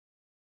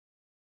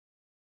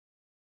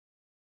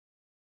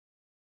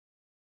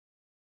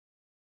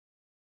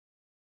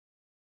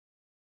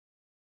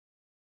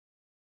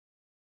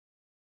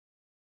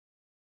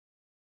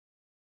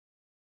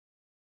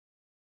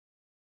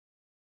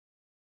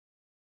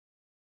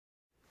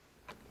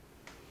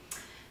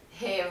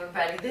Hey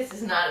everybody, this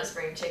is not a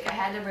spring chick. I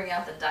had to bring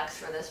out the ducks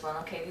for this one.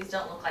 Okay, these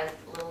don't look like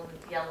little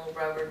yellow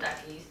rubber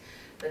duckies,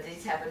 but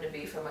these happen to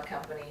be from a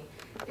company.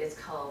 It's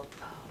called,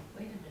 oh,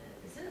 wait a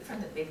minute, isn't it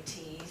from the Big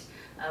T's?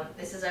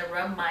 This is a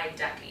Rub My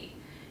Ducky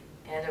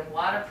and a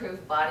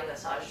waterproof body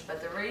massage.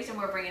 But the reason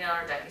we're bringing out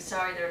our duckies,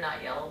 sorry they're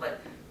not yellow,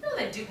 but you know,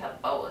 they do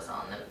have boas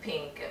on them,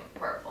 pink and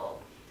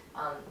purple.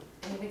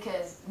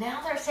 Because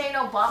now they're saying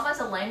Obama's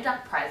a lame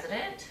duck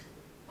president.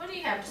 What do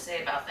you have to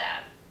say about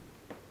that?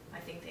 I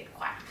think they'd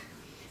quack.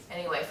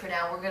 Anyway, for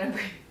now, we're going to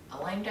bring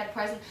a lame duck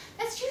president.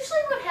 That's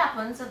usually what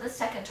happens in the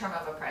second term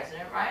of a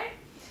president, right?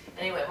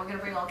 Anyway, we're going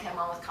to bring Oldecam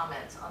on with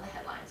comments on the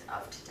headlines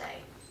of today.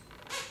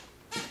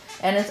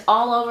 And it's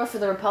all over for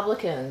the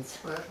Republicans.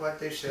 Well, that's what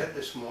they said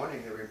this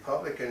morning. The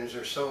Republicans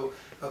are so,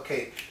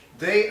 okay,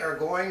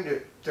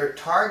 they're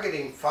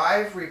targeting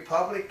 5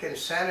 Republican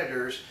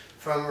senators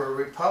from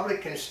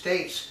Republican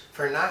states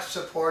for not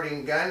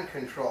supporting gun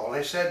control.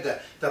 They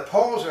said the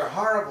polls are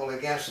horrible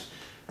against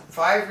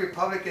 5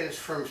 Republicans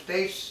from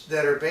states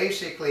that are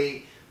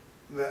basically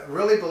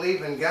really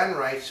believe in gun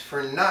rights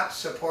for not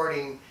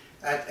supporting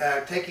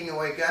taking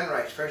away gun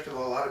rights. First of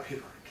all, a lot of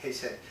people, he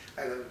said,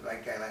 I was with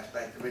that guy last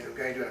night, the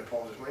guy doing a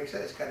poll this morning, he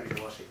said it's got to be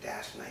the most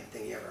asinine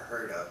thing you ever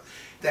heard of.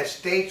 That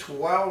states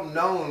well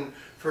known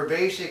for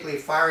basically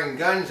firing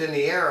guns in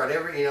the air at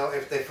every, you know,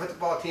 if the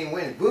football team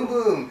wins, boom,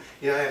 boom.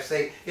 You know, if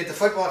the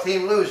football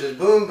team loses,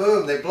 boom,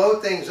 boom, they blow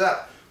things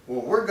up.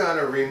 Well, we're going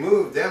to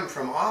remove them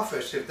from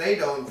office if they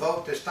don't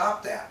vote to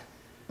stop that.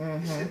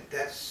 He said,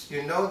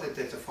 you know that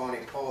it's a phony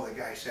poll, the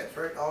guy said.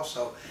 First,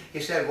 also, he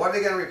said, what are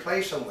they going to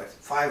replace them with?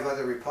 5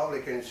 other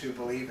Republicans who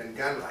believe in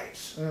gun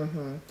rights.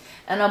 And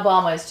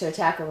Obama is to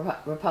attack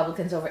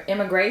Republicans over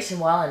immigration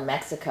while in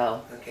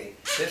Mexico. Okay,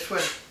 this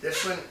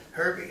one,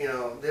 Herbie, you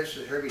know, this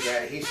is Herbie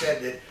Daddy. He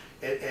said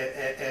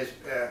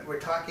that we're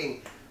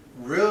talking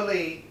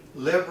really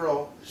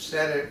liberal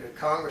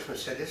congressman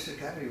said this has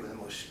got to be one of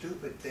the most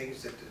stupid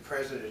things that the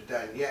president has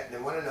done yet. And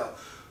they want to know,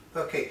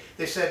 okay,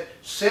 they said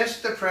since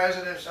the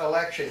president's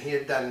election he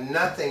had done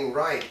nothing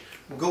right.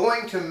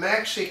 Going to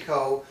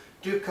Mexico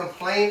to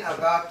complain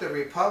about the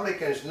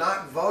Republicans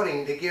not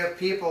voting to give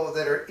people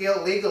that are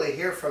illegally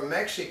here from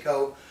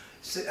Mexico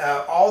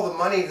all the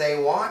money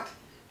they want.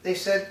 They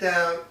said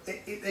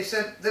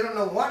they don't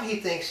know what he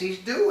thinks he's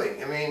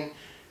doing. I mean,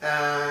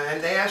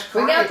 and they asked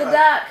Carney bring out the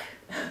duck.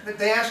 But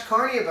they asked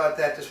Carney about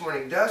that this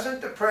morning.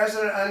 Doesn't the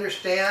president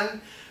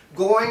understand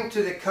going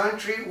to the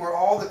country where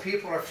all the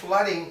people are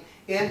flooding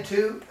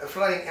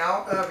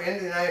out of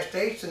into the United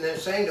States and then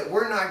saying that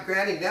we're not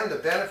granting them the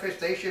benefits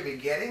they should be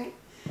getting?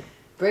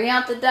 Bring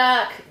out the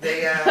duck.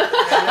 They,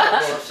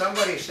 well,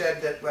 somebody said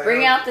that.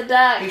 Bring out the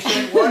duck. He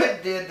said what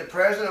it did, the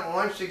president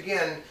once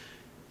again,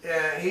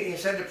 he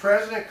said the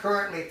president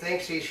currently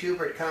thinks he's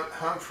Hubert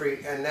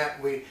Humphrey and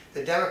that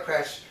the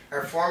Democrats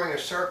are forming a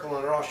circle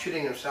and they're all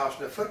shooting themselves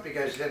in the foot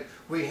because he said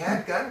we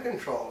had gun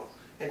control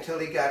until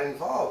he got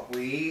involved.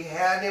 We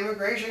had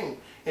immigration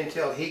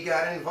until he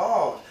got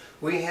involved.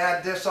 We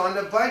had this on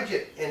the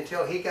budget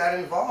until he got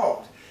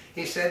involved.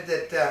 He said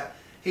that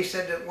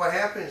what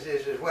happens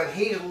is when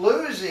he's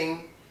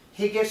losing,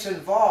 he gets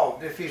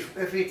involved. If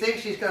he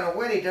thinks he's going to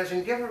win, he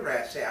doesn't give a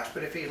rat's ass.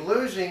 But if he's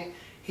losing,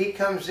 he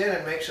comes in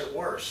and makes it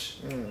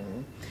worse.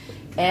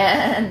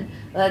 And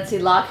let's see,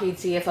 Lockheed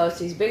CFO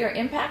sees bigger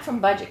impact from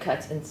budget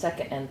cuts in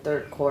second and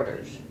third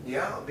quarters.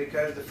 Yeah,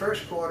 because the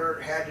first quarter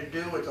had to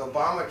do with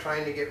Obama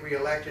trying to get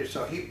reelected,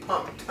 so he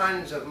pumped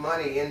tons of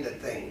money into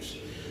things.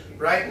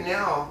 Right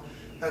now,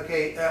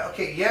 okay,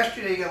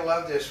 yesterday, you're going to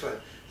love this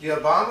one. The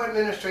Obama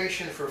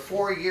administration for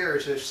 4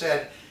 years has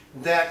said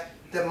that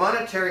the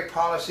monetary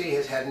policy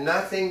has had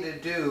nothing to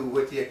do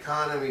with the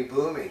economy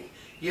booming.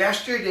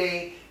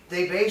 Yesterday,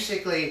 they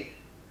basically,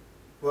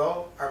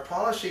 well, our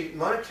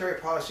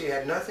monetary policy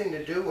had nothing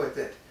to do with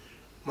it.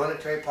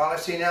 Monetary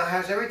policy now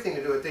has everything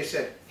to do with it. They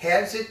said,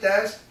 heads it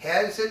does,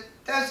 heads it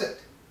doesn't.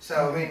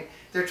 So, I mean,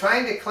 they're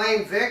trying to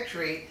claim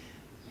victory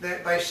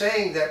by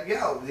saying that,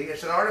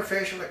 it's an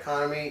artificial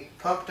economy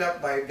pumped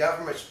up by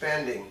government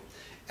spending.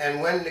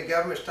 And when the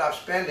government stops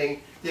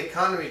spending, the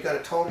economy is going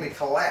to totally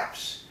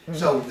collapse.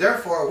 So,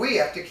 therefore, we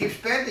have to keep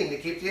spending to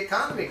keep the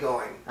economy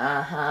going.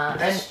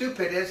 That's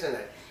stupid, isn't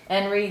it?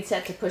 And Reid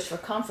set to push for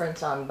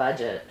conference on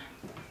budget.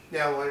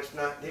 Now, well, it's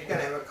not. He's going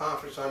to have a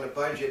conference on the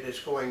budget that's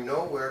going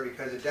nowhere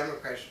because the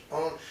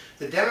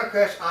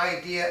Democrats'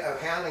 idea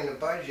of handling the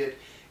budget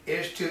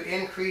is to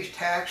increase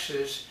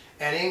taxes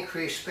and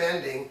increase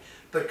spending,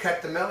 but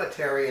cut the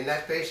military, and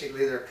that's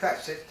basically their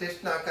cuts.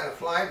 It's not going to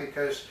fly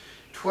because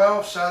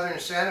 12 Southern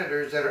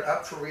senators that are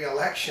up for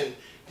re-election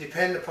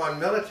depend upon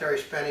military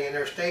spending in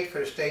their state for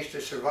the states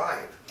to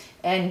survive.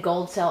 And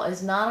gold sale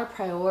is not a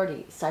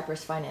priority,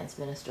 Cyprus finance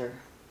minister.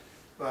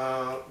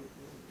 I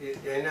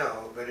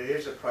know, but it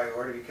is a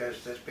priority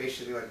because that's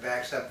basically what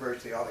backs up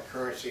virtually all the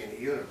currency in the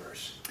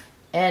universe.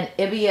 And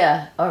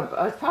Libya,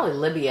 or probably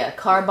Libya,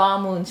 car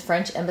bomb wounds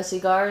French embassy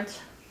guards.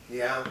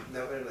 Yeah,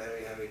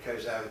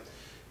 because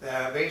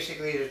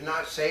basically it is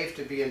not safe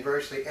to be in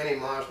virtually any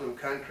Muslim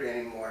country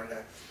anymore.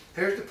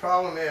 Here's the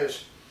problem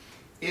is,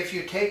 if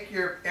you take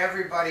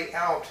everybody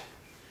out,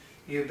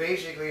 you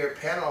basically are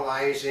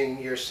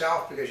penalizing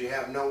yourself because you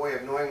have no way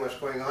of knowing what's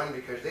going on,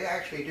 because they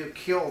actually do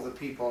kill the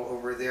people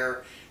over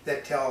there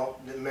that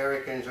tell the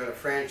Americans or the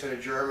French or the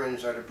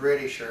Germans or the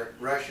British or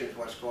Russians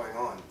what's going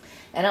on.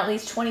 And at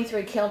least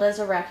 23 killed as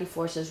Iraqi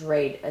forces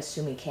raid a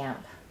Sunni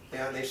camp.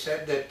 Yeah, they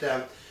said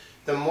that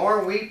the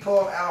more we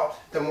pull out,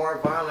 the more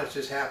violence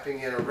is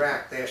happening in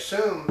Iraq. They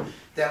assume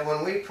that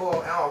when we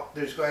pull out,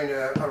 there's going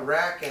to,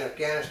 Iraq and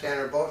Afghanistan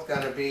are both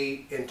going to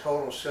be in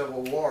total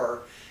civil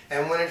war.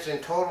 And when it's in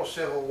total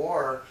civil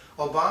war,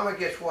 Obama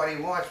gets what he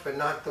wants, but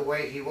not the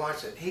way he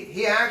wants it.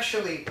 He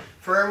actually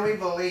firmly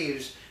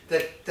believes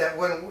that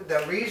when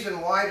the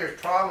reason why there's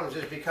problems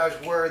is because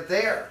we're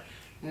there.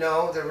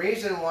 No, the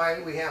reason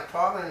why we have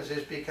problems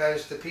is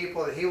because the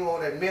people that he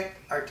won't admit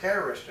are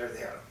terrorists are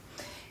there.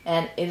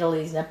 And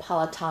Italy's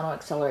Napolitano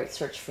accelerates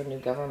search for new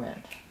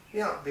government.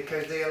 Yeah,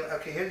 because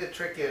okay, here's the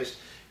trick is,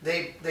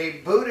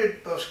 they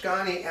booted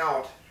Boscani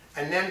out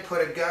and then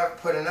put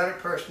another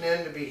person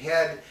in to be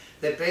head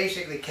that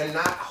basically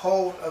cannot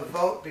hold a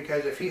vote,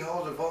 because if he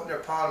holds a vote in their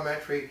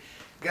parliamentary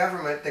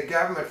government, the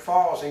government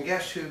falls, and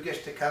guess who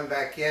gets to come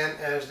back in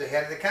as the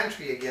head of the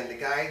country again? The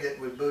guy that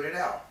was booted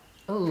out.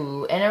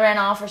 Ooh, and Iran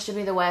offers to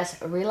be the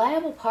West a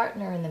reliable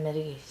partner in the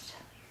Mideast.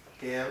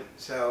 Yeah,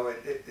 so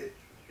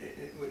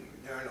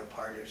there are no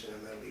partners in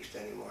the Middle East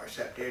anymore,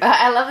 except Israel.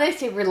 I love they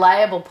say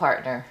reliable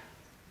partner.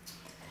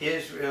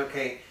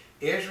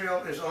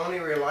 Israel is only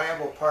a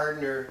reliable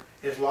partner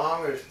as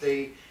long as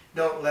they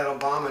don't let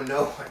Obama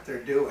know what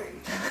they're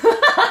doing.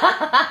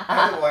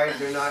 Otherwise,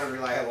 they're not a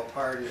reliable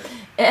partner.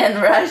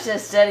 And Russia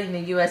studying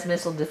the U.S.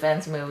 missile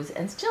defense moves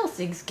and still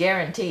seeks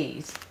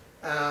guarantees.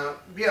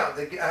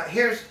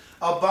 Here's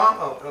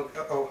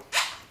Obama.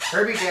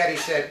 Herbie Daddy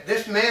said,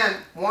 this man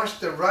wants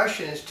the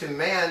Russians to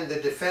man the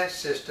defense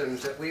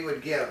systems that we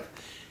would give.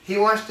 He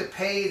wants to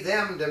pay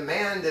them to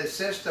man the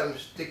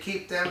systems to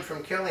keep them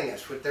from killing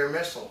us with their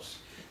missiles.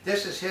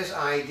 This is his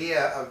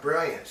idea of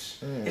brilliance.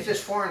 It's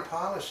his foreign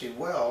policy.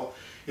 Well,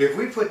 if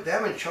we put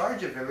them in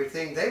charge of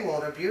everything, they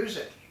won't abuse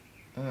it.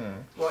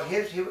 Well,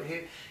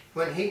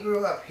 when he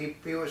grew up,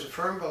 he was a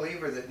firm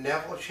believer that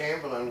Neville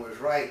Chamberlain was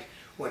right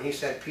when he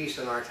said peace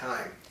in our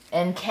time.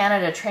 And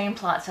Canada trained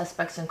plot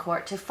suspects in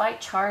court to fight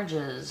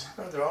charges.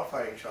 Well, they're all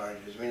fighting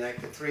charges. I mean,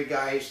 like the three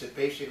guys that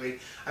basically,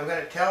 I'm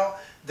going to tell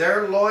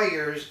their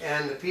lawyers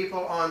and the people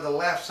on the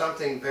left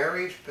something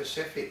very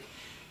specific.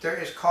 There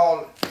is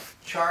called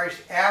charged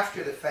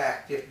after the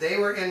fact. If they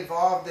were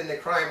involved in the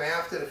crime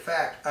after the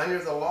fact, under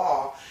the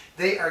law,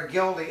 they are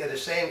guilty of the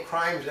same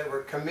crimes that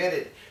were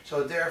committed.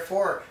 So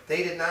therefore,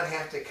 they did not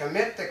have to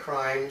commit the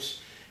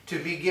crimes to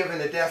be given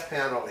the death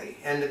penalty.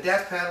 And the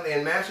death penalty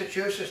in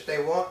Massachusetts,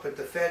 they won't, but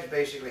the feds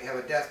basically have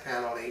a death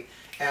penalty.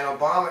 And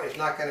Obama is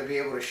not going to be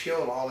able to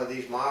shield all of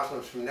these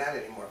Muslims from that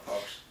anymore,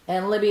 folks.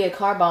 And Libya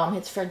car bomb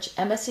hits French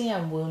embassy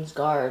and wounds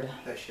guard.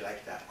 No, she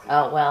likes that one.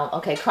 Oh, well,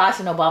 okay.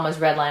 Crossing Obama's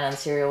red line on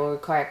Syria will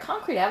require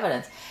concrete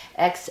evidence.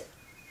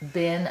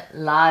 Ex-Bin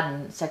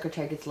Laden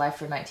secretary gets life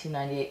for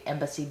 1998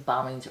 embassy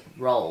bombings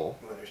roll.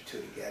 Well, there's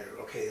two together.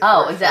 Okay.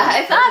 Oh, is that?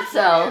 I thought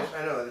so.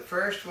 I know. The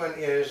first one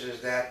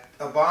is that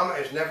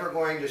Obama is never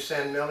going to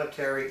send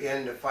military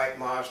in to fight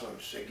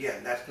Muslims.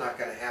 Again, that's not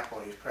going to happen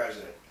when he's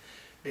president.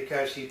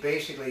 Because he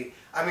basically,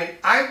 I mean,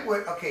 I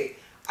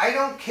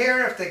don't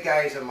care if the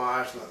guy's a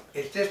Muslim.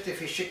 It's just if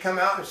he should come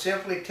out and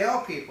simply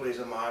tell people he's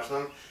a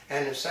Muslim.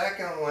 And the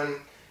second one,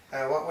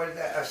 what was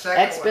that?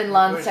 Ex-Bin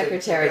Laden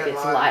secretary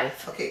gets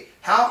life. Okay,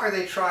 how are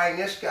they trying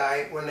this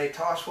guy when they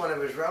toss one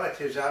of his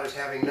relatives out as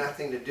having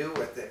nothing to do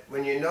with it?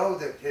 When you know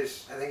that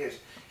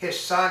his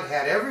son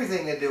had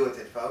everything to do with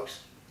it, folks.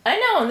 I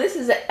know, and this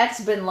is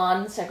ex-Bin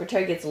Laden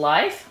secretary gets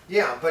life?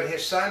 Yeah, but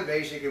his son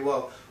basically,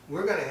 well,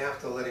 we're going to have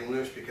to let him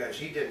loose because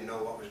he didn't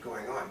know what was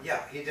going on.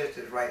 Yeah, he just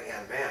his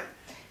right-hand man.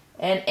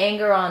 And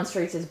anger on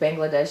streets as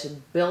Bangladesh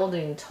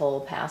building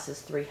toll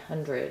passes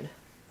 300.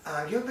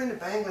 You've been to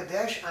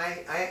Bangladesh?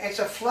 It's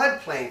a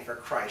floodplain, for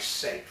Christ's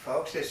sake,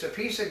 folks. It's a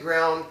piece of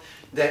ground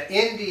that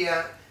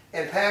India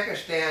and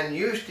Pakistan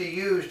used to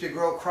use to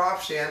grow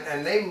crops in,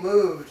 and they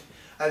moved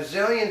a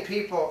zillion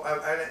people.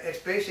 It's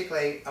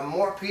basically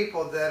more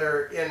people that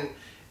are in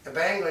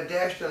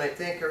Bangladesh than I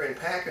think are in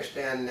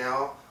Pakistan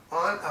now,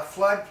 on a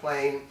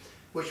floodplain,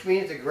 which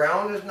means the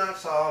ground is not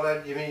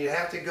solid. I mean, you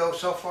have to go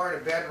so far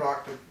to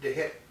bedrock to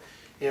hit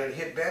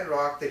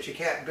bedrock that you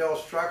can't build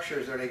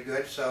structures that are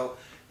good. So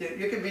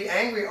you can be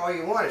angry all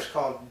you want. It's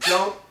called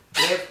don't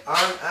live on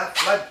a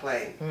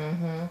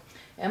floodplain.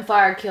 And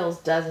fire kills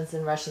dozens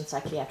in Russian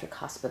psychiatric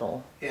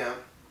hospital. Yeah.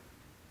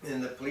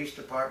 And the police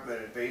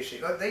department is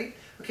basically,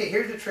 okay,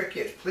 here's the trick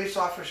is, police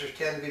officers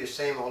tend to be the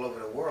same all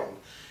over the world.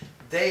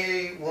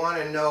 They want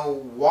to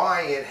know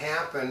why it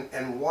happened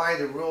and why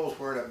the rules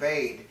weren't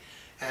obeyed.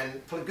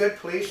 And good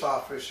police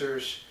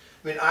officers,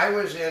 I mean, I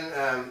was in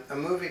a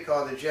movie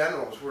called The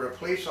Generals where a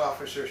police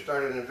officer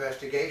started an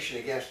investigation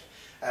against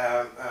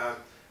a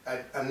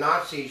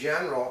Nazi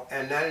general,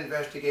 and that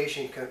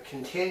investigation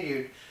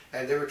continued,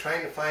 and they were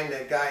trying to find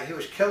that guy. He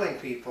was killing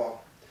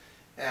people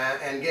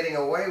and getting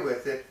away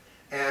with it.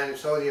 And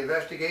so the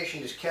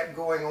investigation just kept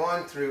going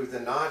on through the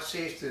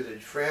Nazis, through the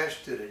French,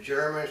 through the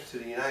Germans, to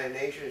the United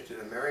Nations, to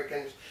the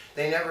Americans.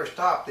 They never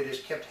stopped. They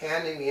just kept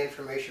handing the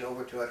information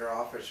over to other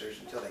officers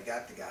until they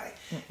got the guy.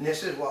 And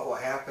this is what will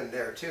happen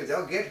there too.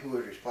 They'll get who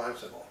is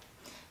responsible.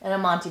 And a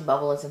Monty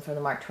Bubbleism from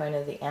the Mark Twain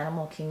of the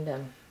Animal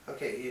Kingdom.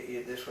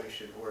 Okay, this one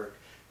should work.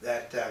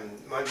 That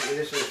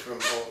this is from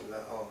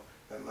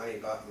Monty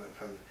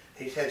Bubbleism.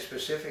 He said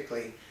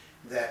specifically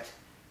that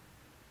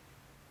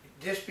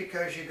just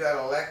because you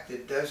got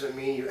elected doesn't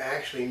mean you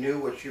actually knew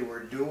what you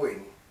were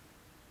doing.